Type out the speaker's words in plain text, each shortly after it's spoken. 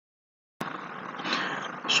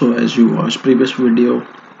So as you watched previous video,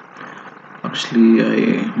 actually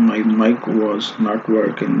my mic was not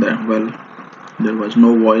working that well. There was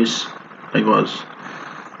no voice. I was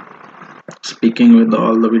speaking with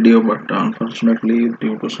all the video, but unfortunately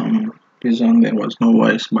due to some reason there was no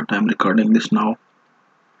voice. But I'm recording this now.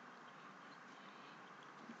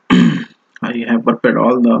 I have prepared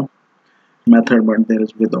all the method, but there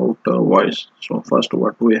is without voice. So first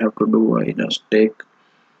what we have to do, I just take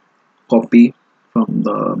copy from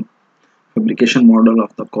the fabrication model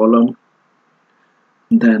of the column,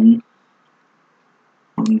 then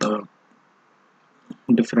on the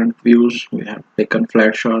different views we have taken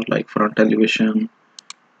flat shot like front elevation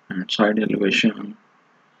and side elevation,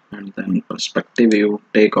 and then perspective view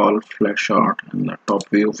take all flat shot and the top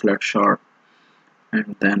view flat shot,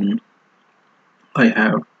 and then I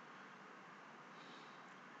have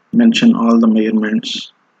mentioned all the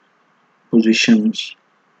measurements, positions,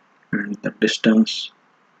 and the distance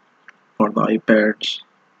for the iPads.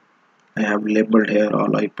 I have labeled here all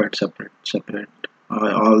iPads separate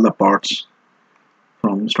all the parts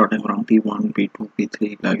from starting from P1, P2,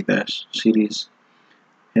 P3 like this series.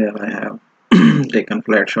 Here I have taken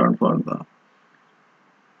flat shot for the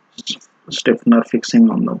stiffener fixing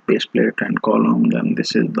on the base plate and column. Then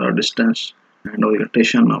this is the distance and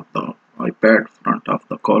orientation of the iPad front of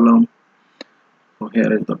the column. So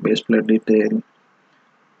here is the base plate detail,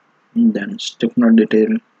 then stiffener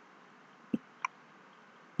detail.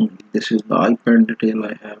 This is the iPad detail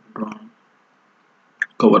I have drawn,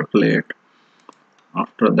 cover plate.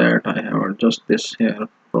 After that I have adjust this here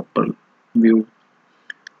proper view.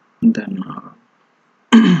 Then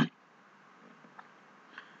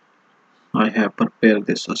I have prepared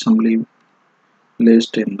this assembly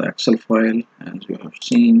list in the Excel file as you have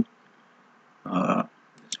seen.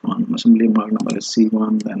 This one assembly mark number is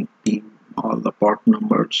C1, then P, all the part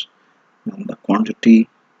numbers, then the quantity.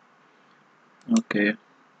 Okay,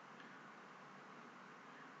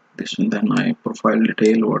 this, then I profile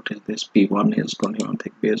detail. What is this? P1 is 21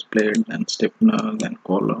 thick base plate, then stiffener, then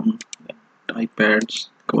column, then iPads,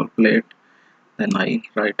 cover plate. Then I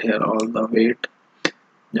write here all the weight.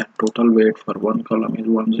 The total weight for one column is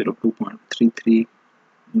 102.33.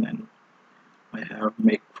 Then I have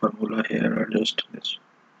make formula here, adjust this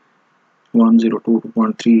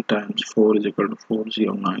 102.3 times 4 is equal to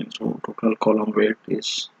 409. So total column weight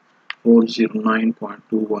is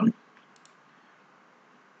 409.21.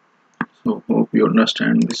 So hope you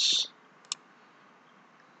understand this.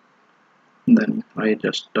 Then I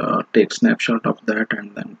just take snapshot of that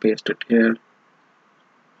and then paste it here,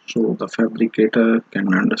 so the fabricator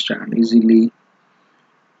can understand easily.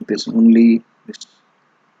 This only this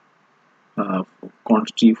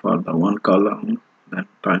quantity for the one column, then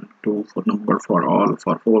time 2 for number for all,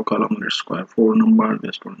 for 4 column let's square 4 number,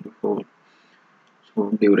 this 24. So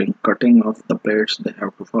during cutting of the plates they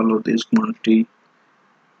have to follow this quantity.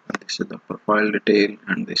 And this is the profile detail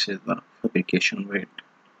and this is the fabrication weight.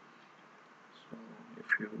 So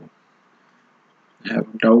if you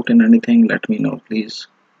have doubt in anything, let me know please.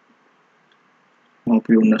 Hope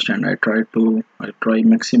you understand. I try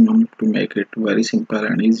maximum to make it very simple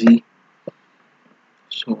and easy.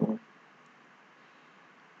 So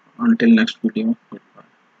until next video.